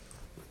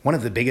One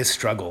of the biggest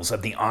struggles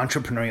of the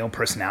entrepreneurial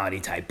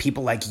personality type,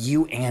 people like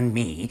you and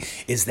me,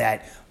 is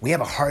that we have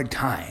a hard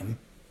time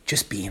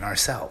just being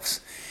ourselves.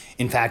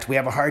 In fact, we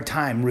have a hard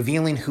time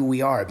revealing who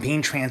we are,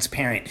 being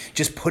transparent,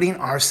 just putting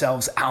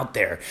ourselves out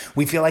there.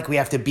 We feel like we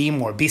have to be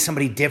more, be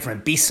somebody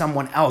different, be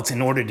someone else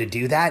in order to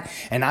do that.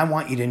 And I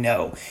want you to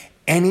know,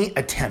 any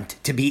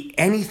attempt to be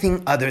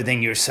anything other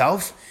than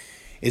yourself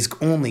is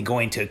only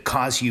going to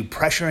cause you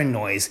pressure and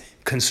noise,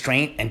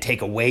 constraint, and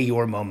take away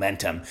your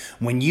momentum.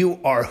 When you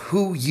are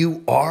who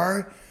you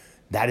are,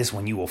 that is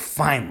when you will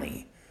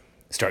finally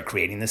start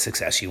creating the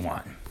success you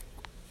want.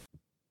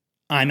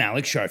 I'm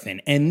Alex Sharfin,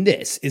 and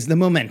this is the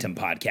Momentum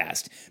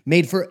Podcast,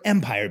 made for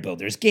empire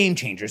builders, game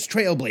changers,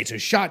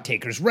 trailblazers, shot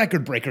takers,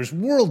 record breakers,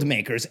 world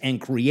makers,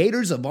 and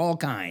creators of all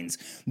kinds.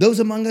 Those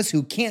among us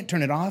who can't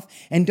turn it off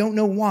and don't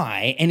know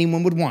why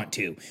anyone would want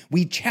to.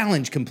 We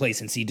challenge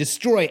complacency,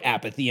 destroy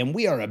apathy, and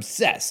we are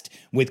obsessed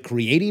with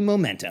creating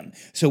momentum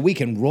so we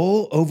can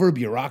roll over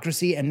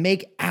bureaucracy and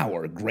make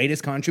our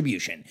greatest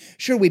contribution.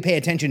 Sure, we pay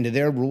attention to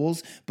their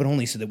rules, but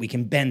only so that we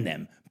can bend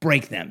them,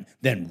 break them,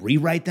 then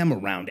rewrite them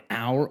around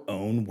our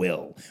own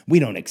will. We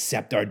don't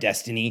accept our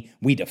destiny,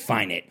 we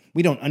define it.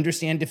 We don't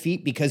understand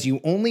defeat because you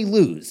only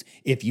lose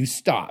if you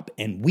stop,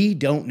 and we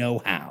don't know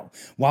how.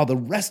 While the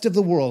rest of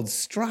the world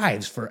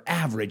strives for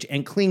average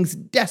and clings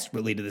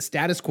desperately to the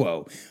status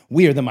quo,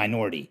 we are the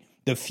minority,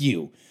 the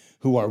few,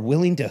 who are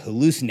willing to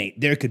hallucinate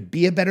there could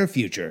be a better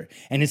future,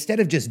 and instead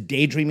of just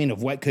daydreaming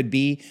of what could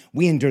be,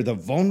 we endure the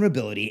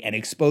vulnerability and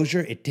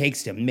exposure it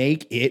takes to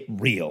make it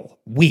real.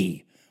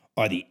 We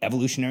are the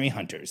evolutionary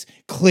hunters,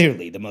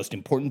 clearly the most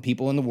important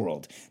people in the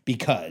world,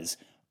 because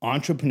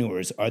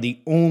entrepreneurs are the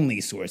only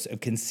source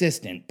of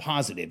consistent,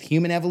 positive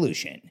human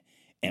evolution,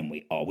 and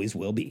we always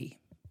will be.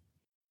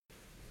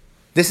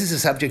 This is a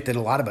subject that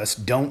a lot of us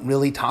don't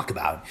really talk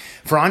about.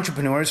 For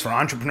entrepreneurs, for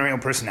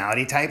entrepreneurial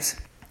personality types,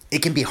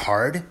 it can be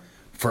hard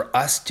for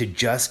us to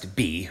just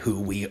be who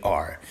we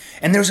are.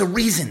 And there's a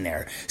reason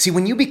there. See,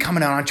 when you become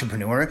an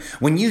entrepreneur,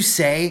 when you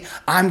say,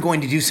 I'm going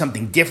to do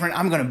something different,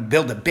 I'm going to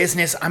build a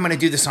business, I'm going to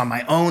do this on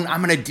my own,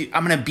 I'm going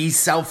to be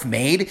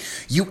self-made,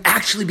 you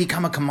actually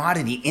become a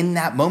commodity in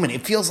that moment.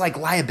 It feels like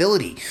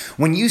liability.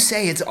 When you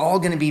say it's all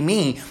going to be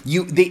me,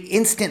 the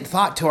instant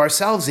thought to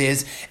ourselves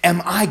is,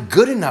 am I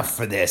good enough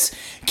for this?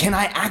 Can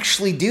I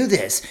actually do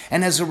this?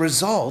 And as a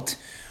result,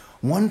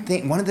 one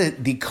of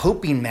the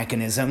coping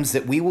mechanisms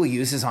that we will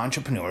use as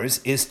entrepreneurs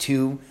is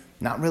to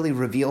not really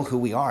reveal who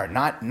we are,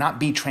 not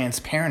be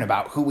transparent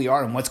about who we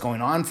are and what's going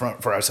on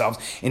for ourselves.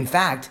 In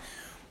fact,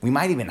 we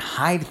might even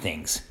hide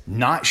things,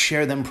 not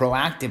share them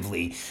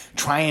proactively,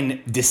 try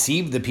and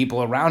deceive the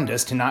people around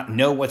us to not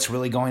know what's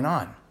really going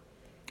on.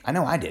 I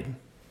know I did.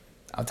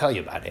 I'll tell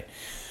you about it.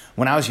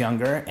 When I was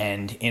younger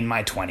and in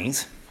my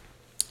 20s,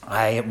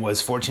 I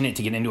was fortunate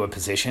to get into a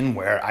position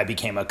where I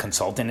became a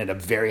consultant at a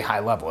very high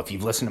level. If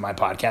you've listened to my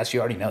podcast, you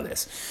already know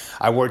this.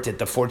 I worked at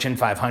the Fortune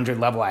 500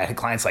 level. I had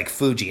clients like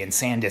Fuji and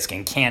SanDisk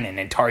and Canon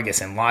and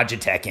Targus and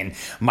Logitech and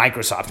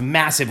Microsoft,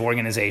 massive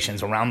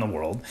organizations around the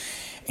world.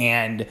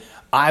 And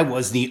I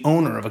was the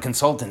owner of a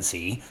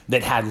consultancy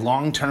that had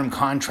long-term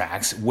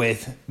contracts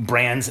with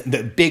brands,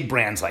 the big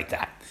brands like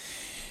that.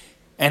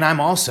 And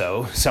I'm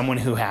also someone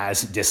who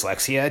has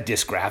dyslexia,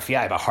 dysgraphia.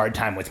 I have a hard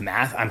time with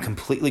math. I'm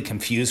completely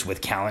confused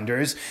with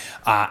calendars.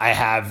 I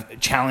have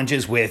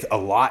challenges with a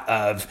lot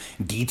of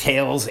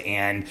details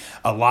and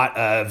a lot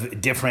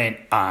of different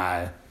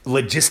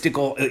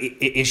logistical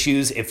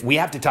issues. If we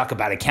have to talk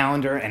about a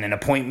calendar and an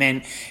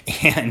appointment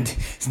and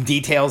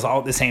details all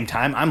at the same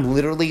time, I'm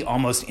literally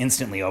almost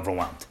instantly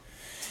overwhelmed.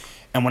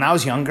 And when I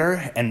was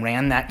younger and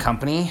ran that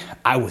company,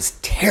 I was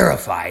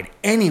terrified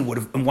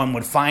anyone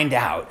would find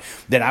out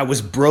that I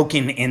was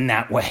broken in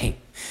that way.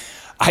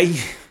 I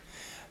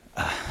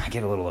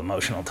get a little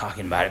emotional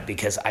talking about it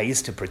because I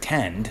used to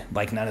pretend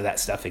like none of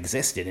that stuff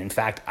existed. In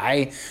fact,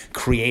 I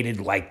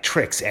created like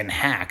tricks and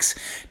hacks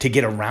to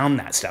get around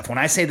that stuff. When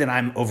I say that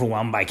I'm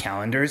overwhelmed by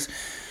calendars,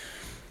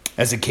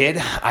 as a kid,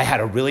 I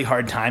had a really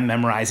hard time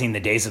memorizing the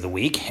days of the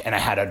week, and I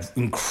had an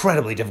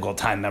incredibly difficult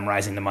time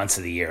memorizing the months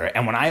of the year.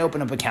 And when I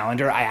open up a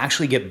calendar, I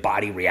actually get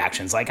body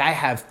reactions. Like I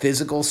have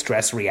physical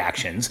stress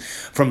reactions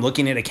from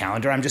looking at a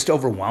calendar. I'm just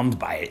overwhelmed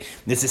by it.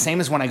 It's the same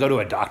as when I go to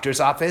a doctor's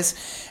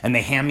office and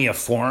they hand me a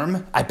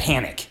form, I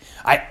panic.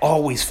 I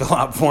always fill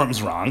out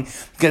forms wrong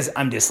because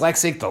I'm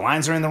dyslexic. The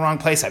lines are in the wrong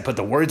place. I put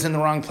the words in the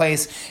wrong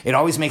place. It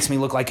always makes me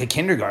look like a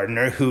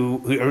kindergartner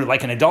or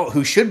like an adult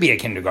who should be a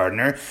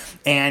kindergartner.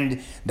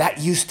 And that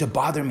used to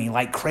bother me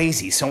like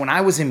crazy. So when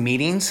I was in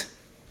meetings,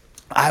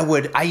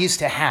 I used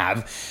to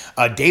have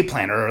a day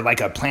planner or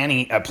like a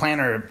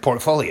planner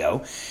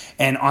portfolio.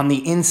 And on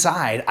the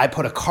inside, I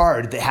put a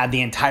card that had the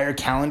entire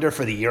calendar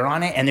for the year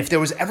on it. And if there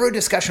was ever a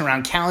discussion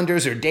around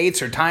calendars or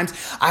dates or times,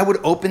 I would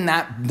open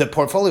the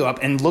portfolio up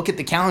and look at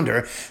the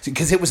calendar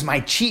because it was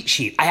my cheat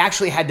sheet. I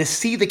actually had to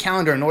see the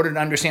calendar in order to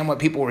understand what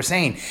people were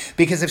saying.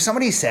 Because if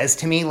somebody says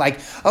to me like,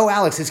 oh,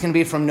 Alex, it's going to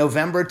be from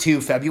November to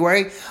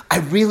February, I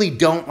really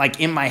don't, like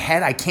in my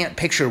head, I can't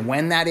picture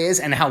when that is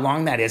and how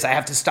long that is. I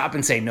have to stop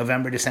and say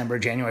November, December,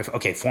 January.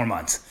 Okay, 4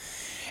 months.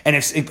 And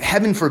if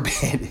heaven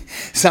forbid,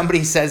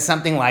 somebody says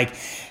something like,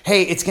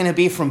 hey, it's going to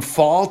be from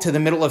fall to the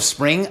middle of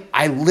spring,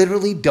 I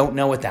literally don't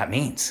know what that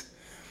means.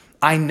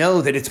 I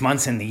know that it's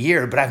months in the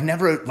year, but I've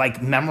never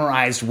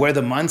memorized where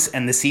the months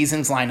and the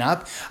seasons line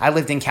up. I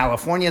lived in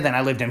California, then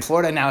I lived in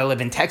Florida, now I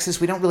live in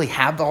Texas. We don't really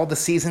have all the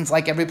seasons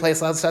like every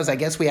place else does. I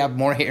guess we have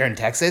more here in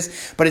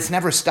Texas, but it's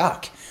never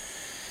stuck.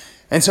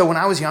 And so when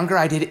I was younger,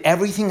 I did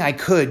everything I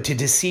could to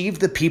deceive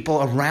the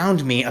people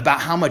around me about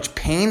how much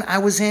pain I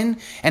was in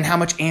and how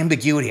much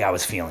ambiguity I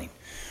was feeling.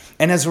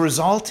 And as a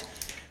result,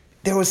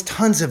 there was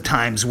tons of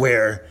times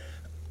where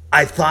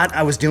I thought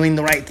I was doing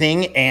the right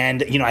thing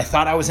and, I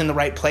thought I was in the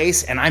right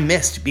place and I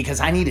missed because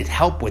I needed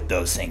help with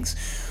those things.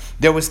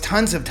 There was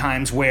tons of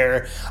times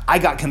where I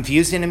got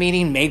confused in a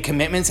meeting, made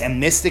commitments and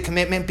missed the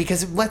commitment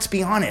because, let's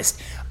be honest,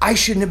 I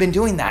shouldn't have been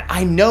doing that.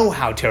 I know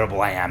how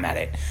terrible I am at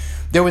it.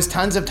 There was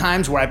tons of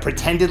times where I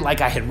pretended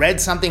like I had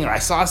read something or I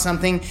saw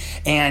something,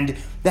 and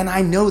then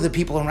I know the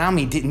people around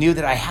me knew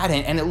that I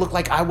hadn't, and it looked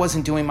like I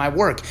wasn't doing my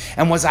work.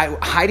 And was I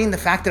hiding the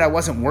fact that I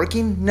wasn't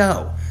working?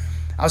 No.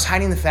 I was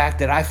hiding the fact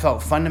that I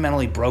felt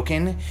fundamentally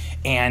broken,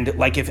 and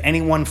like if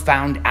anyone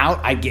found out,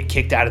 I'd get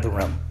kicked out of the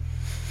room.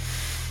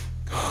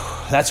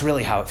 That's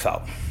really how it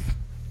felt.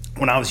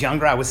 When I was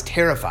younger, I was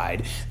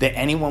terrified that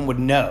anyone would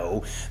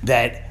know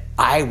that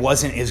I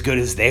wasn't as good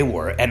as they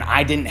were, and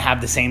I didn't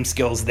have the same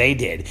skills they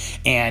did,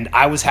 and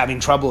I was having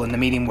trouble in the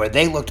meeting where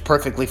they looked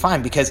perfectly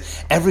fine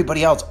because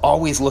everybody else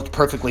always looked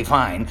perfectly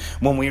fine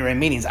when we were in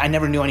meetings. I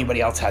never knew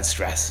anybody else had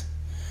stress.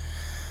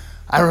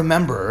 I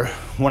remember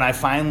when I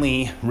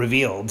finally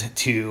revealed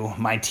to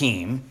my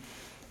team,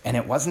 and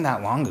it wasn't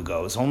that long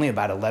ago, it was only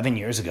about 11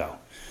 years ago,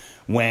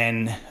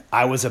 when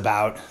I was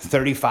about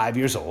 35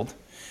 years old,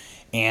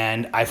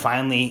 and I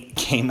finally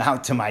came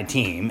out to my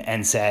team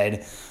and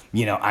said,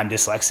 I'm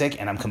dyslexic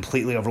and I'm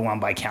completely overwhelmed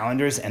by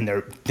calendars and there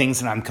are things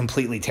that I'm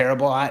completely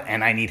terrible at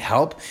and I need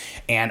help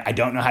and I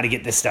don't know how to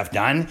get this stuff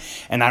done.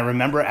 And I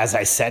remember as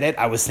I said it,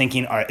 I was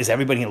thinking, is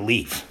everybody going to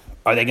leave?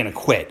 Are they going to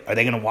quit? Are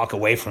they going to walk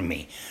away from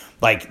me?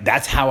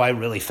 That's how I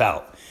really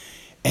felt.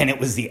 And it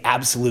was the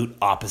absolute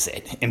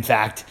opposite. In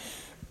fact,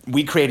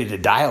 we created a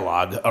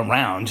dialogue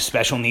around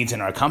special needs in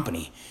our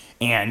company.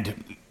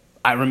 And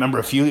I remember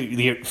a few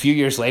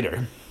years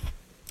later,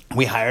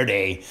 we hired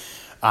a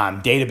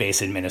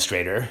database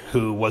administrator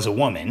who was a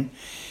woman.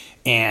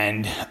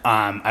 And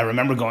I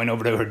remember going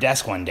over to her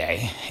desk one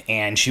day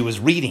and she was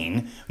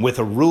reading with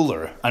a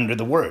ruler under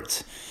the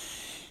words.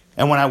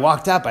 And when I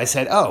walked up, I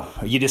said, "Oh,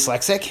 are you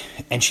dyslexic?"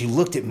 And she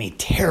looked at me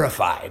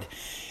terrified.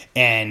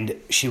 And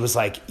she was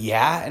like,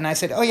 "Yeah." And I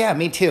said, "Oh yeah,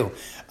 me too.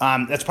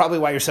 That's probably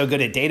why you're so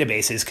good at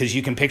databases, because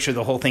you can picture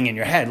the whole thing in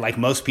your head like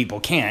most people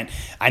can't.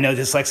 I know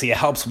dyslexia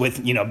helps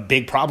with,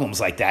 big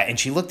problems like that." And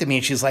she looked at me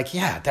and she's like,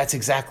 "Yeah, that's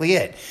exactly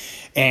it."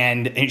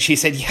 And she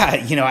said,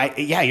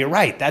 "Yeah, you're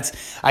right.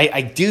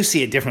 I do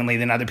see it differently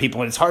than other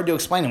people, and it's hard to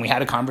explain." And we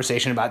had a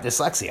conversation about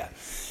dyslexia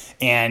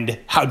and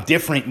how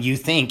different you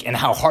think and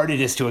how hard it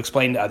is to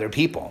explain to other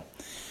people.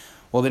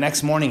 Well, the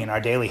next morning in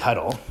our daily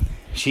huddle,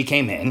 she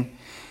came in,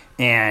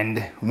 and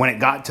when it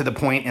got to the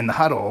point in the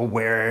huddle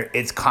where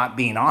it's caught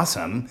being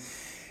awesome,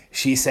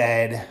 she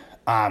said,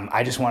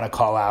 "I just want to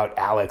call out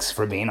Alex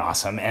for being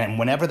awesome." And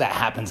whenever that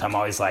happens, I'm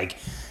always like,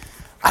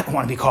 I don't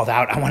want to be called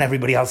out. I want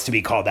everybody else to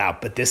be called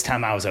out. But this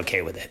time I was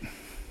okay with it.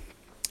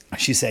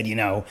 She said,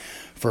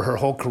 for her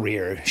whole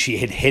career, she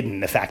had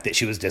hidden the fact that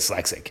she was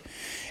dyslexic.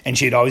 And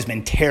she had always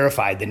been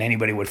terrified that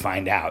anybody would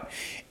find out.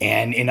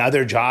 And in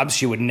other jobs,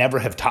 she would never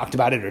have talked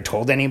about it or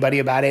told anybody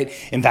about it.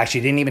 In fact, she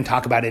didn't even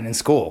talk about it in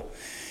school.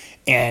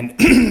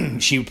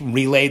 And she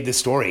relayed the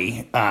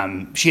story.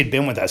 She had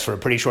been with us for a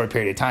pretty short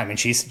period of time. And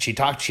she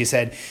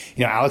said,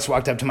 Alex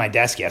walked up to my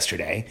desk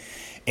yesterday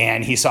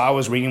and he saw I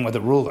was reading with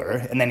a ruler.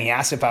 And then he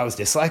asked if I was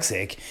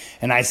dyslexic.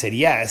 And I said,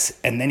 yes.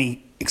 And then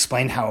he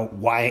explained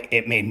why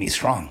it made me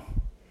strong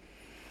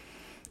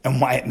and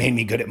why it made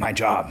me good at my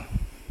job.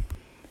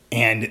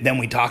 And then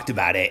we talked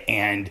about it,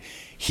 and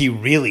he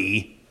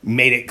really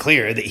made it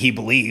clear that he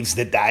believes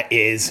that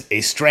is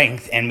a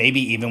strength and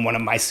maybe even one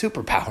of my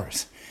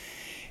superpowers.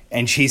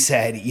 And she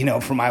said,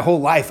 for my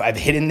whole life, I've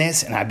hidden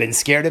this and I've been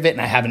scared of it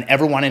and I haven't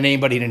ever wanted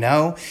anybody to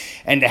know.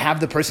 And to have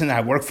the person that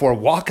I work for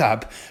walk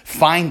up,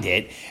 find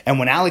it. And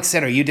when Alex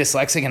said, "Are you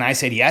dyslexic?" and I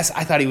said, "Yes,"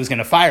 I thought he was going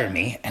to fire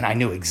me. And I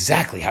knew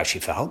exactly how she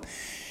felt.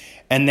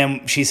 And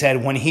then she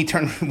said, when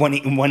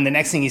the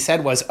next thing he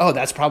said was, "Oh,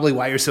 that's probably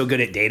why you're so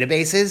good at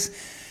databases,"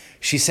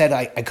 she said,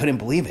 I couldn't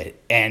believe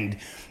it. And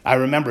I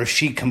remember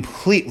she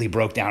completely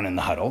broke down in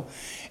the huddle.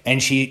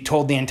 And she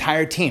told the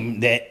entire team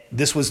that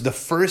this was the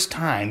first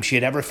time she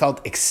had ever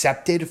felt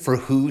accepted for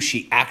who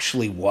she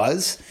actually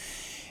was.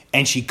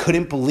 And she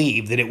couldn't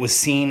believe that it was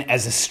seen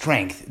as a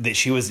strength that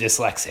she was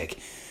dyslexic.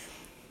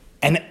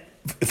 And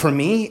for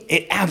me,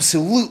 it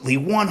absolutely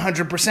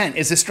 100%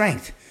 is a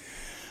strength.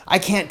 I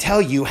can't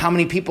tell you how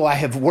many people I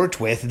have worked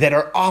with that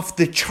are off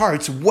the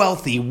charts,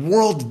 wealthy,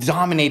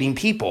 world-dominating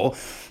people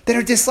that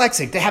are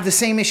dyslexic. They have the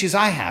same issues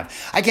I have.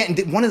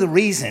 One of the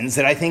reasons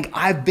that I think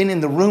I've been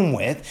in the room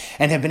with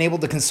and have been able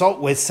to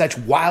consult with such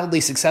wildly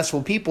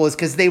successful people is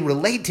because they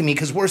relate to me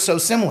because we're so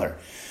similar.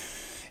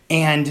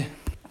 And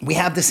we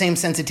have the same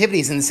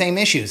sensitivities and the same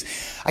issues.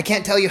 I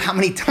can't tell you how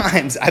many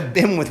times I've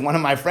been with one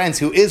of my friends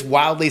who is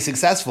wildly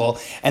successful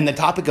and the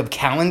topic of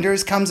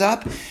calendars comes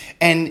up.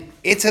 And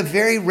it's a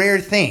very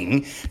rare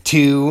thing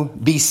to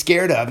be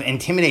scared of,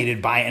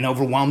 intimidated by, and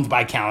overwhelmed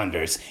by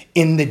calendars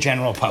in the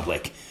general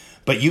public.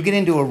 But you get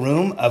into a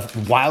room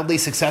of wildly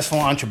successful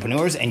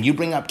entrepreneurs and you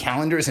bring up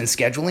calendars and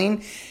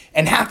scheduling,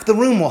 and half the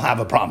room will have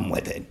a problem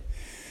with it.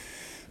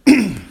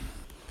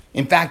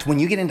 In fact, when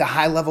you get into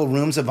high-level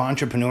rooms of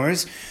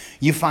entrepreneurs,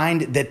 you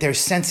find that there's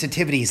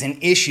sensitivities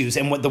and issues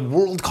and what the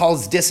world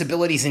calls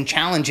disabilities and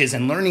challenges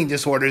and learning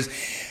disorders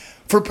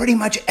for pretty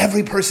much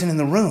every person in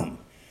the room.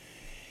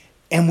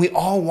 And we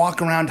all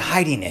walk around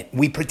hiding it.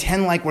 We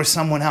pretend like we're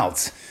someone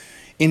else.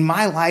 In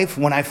my life,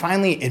 when I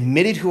finally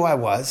admitted who I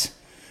was,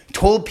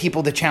 told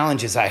people the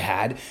challenges I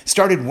had,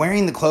 started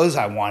wearing the clothes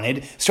I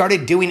wanted,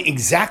 started doing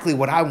exactly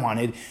what I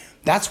wanted,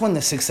 that's when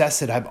the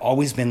success that I've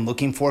always been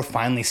looking for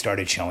finally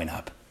started showing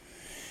up.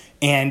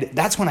 And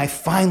that's when I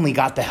finally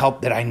got the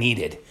help that I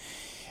needed.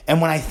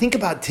 And when I think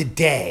about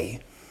today,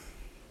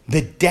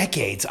 the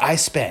decades I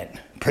spent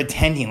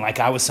pretending like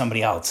I was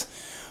somebody else,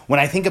 when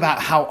I think about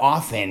how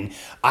often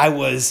I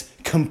was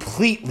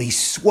completely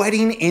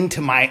sweating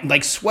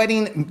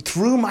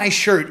through my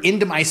shirt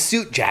into my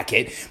suit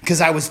jacket because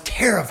I was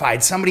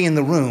terrified somebody in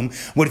the room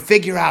would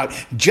figure out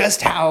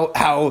just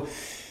how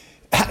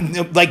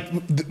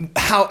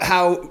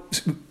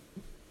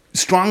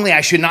strongly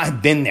I should not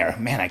have been there.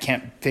 Man, I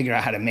can't figure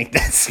out how to make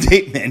that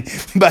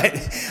statement. But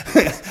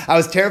I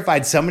was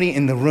terrified somebody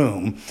in the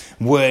room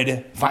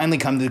would finally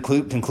come to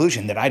the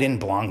conclusion that I didn't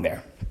belong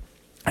there.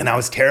 And I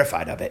was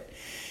terrified of it.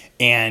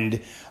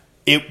 And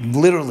it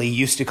literally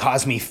used to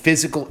cause me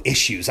physical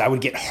issues. I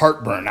would get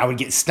heartburn. I would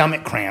get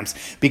stomach cramps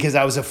because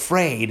I was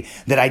afraid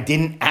that I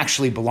didn't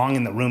actually belong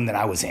in the room that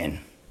I was in.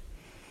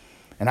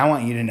 And I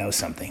want you to know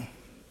something.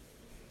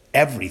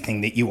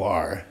 Everything that you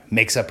are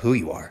makes up who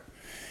you are.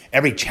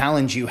 Every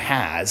challenge you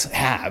has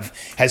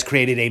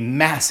created a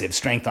massive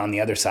strength on the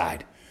other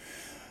side.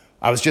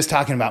 I was just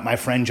talking about my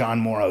friend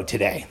John Morrow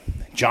today.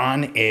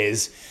 John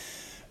is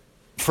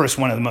first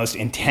one of the most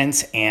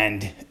intense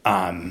and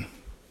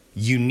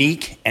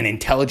unique and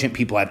intelligent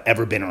people I've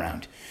ever been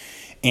around.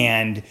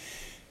 And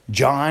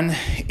John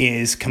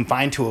is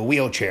confined to a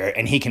wheelchair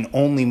and he can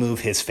only move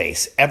his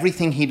face.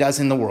 Everything he does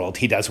in the world,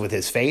 he does with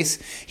his face.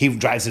 He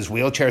drives his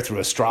wheelchair through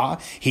a straw.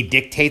 He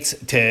dictates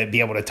to be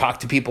able to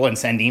talk to people and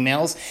send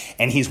emails.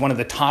 And he's one of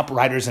the top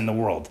writers in the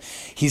world.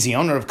 He's the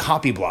owner of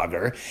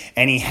Copyblogger,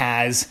 and he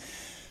has,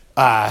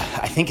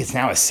 I think it's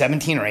now a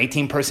 17 or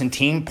 18 person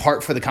team,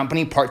 part for the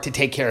company, part to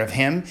take care of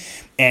him.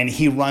 And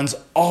he runs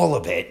all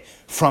of it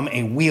from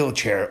a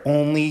wheelchair,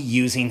 only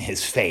using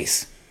his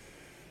face.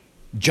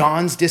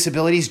 John's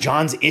disabilities,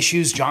 John's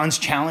issues, John's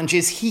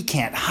challenges, he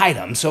can't hide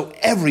them. So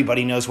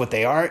everybody knows what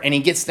they are, and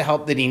he gets the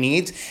help that he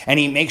needs, and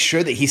he makes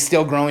sure that he's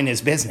still growing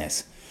his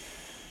business.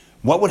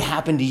 What would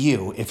happen to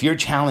you if your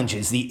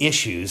challenges, the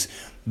issues,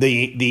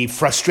 the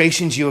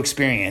frustrations you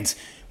experience,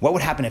 what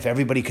would happen if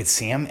everybody could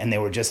see them and they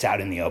were just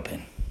out in the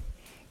open?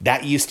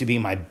 That used to be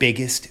my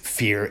biggest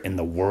fear in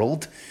the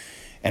world.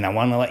 And I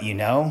want to let you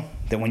know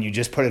that when you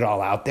just put it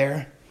all out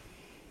there,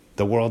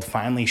 the world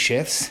finally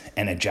shifts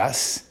and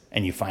adjusts,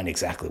 and you find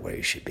exactly where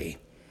you should be.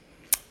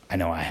 I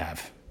know I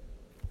have.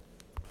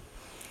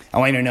 I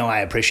want you to know I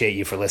appreciate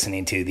you for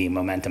listening to the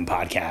Momentum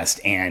Podcast.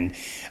 And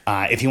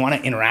if you want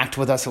to interact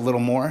with us a little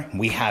more,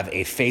 we have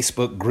a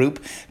Facebook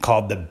group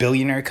called The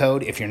Billionaire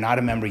Code. If you're not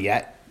a member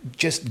yet,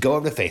 just go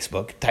over to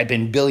Facebook, type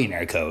in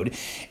Billionaire Code,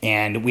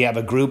 and we have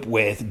a group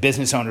with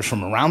business owners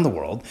from around the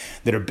world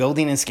that are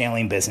building and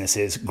scaling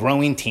businesses,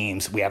 growing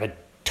teams. We have a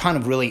ton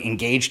of really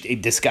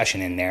engaged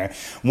discussion in there.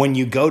 When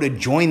you go to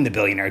join the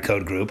Billionaire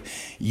Code group,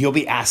 you'll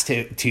be asked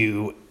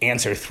to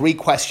answer 3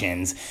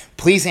 questions.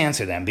 Please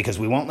answer them because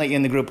we won't let you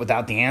in the group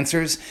without the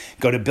answers.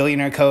 Go to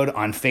Billionaire Code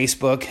on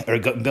Facebook, or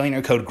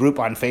Billionaire Code group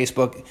on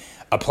Facebook.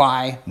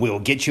 Apply. We will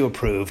get you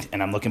approved,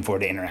 and I'm looking forward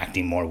to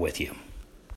interacting more with you.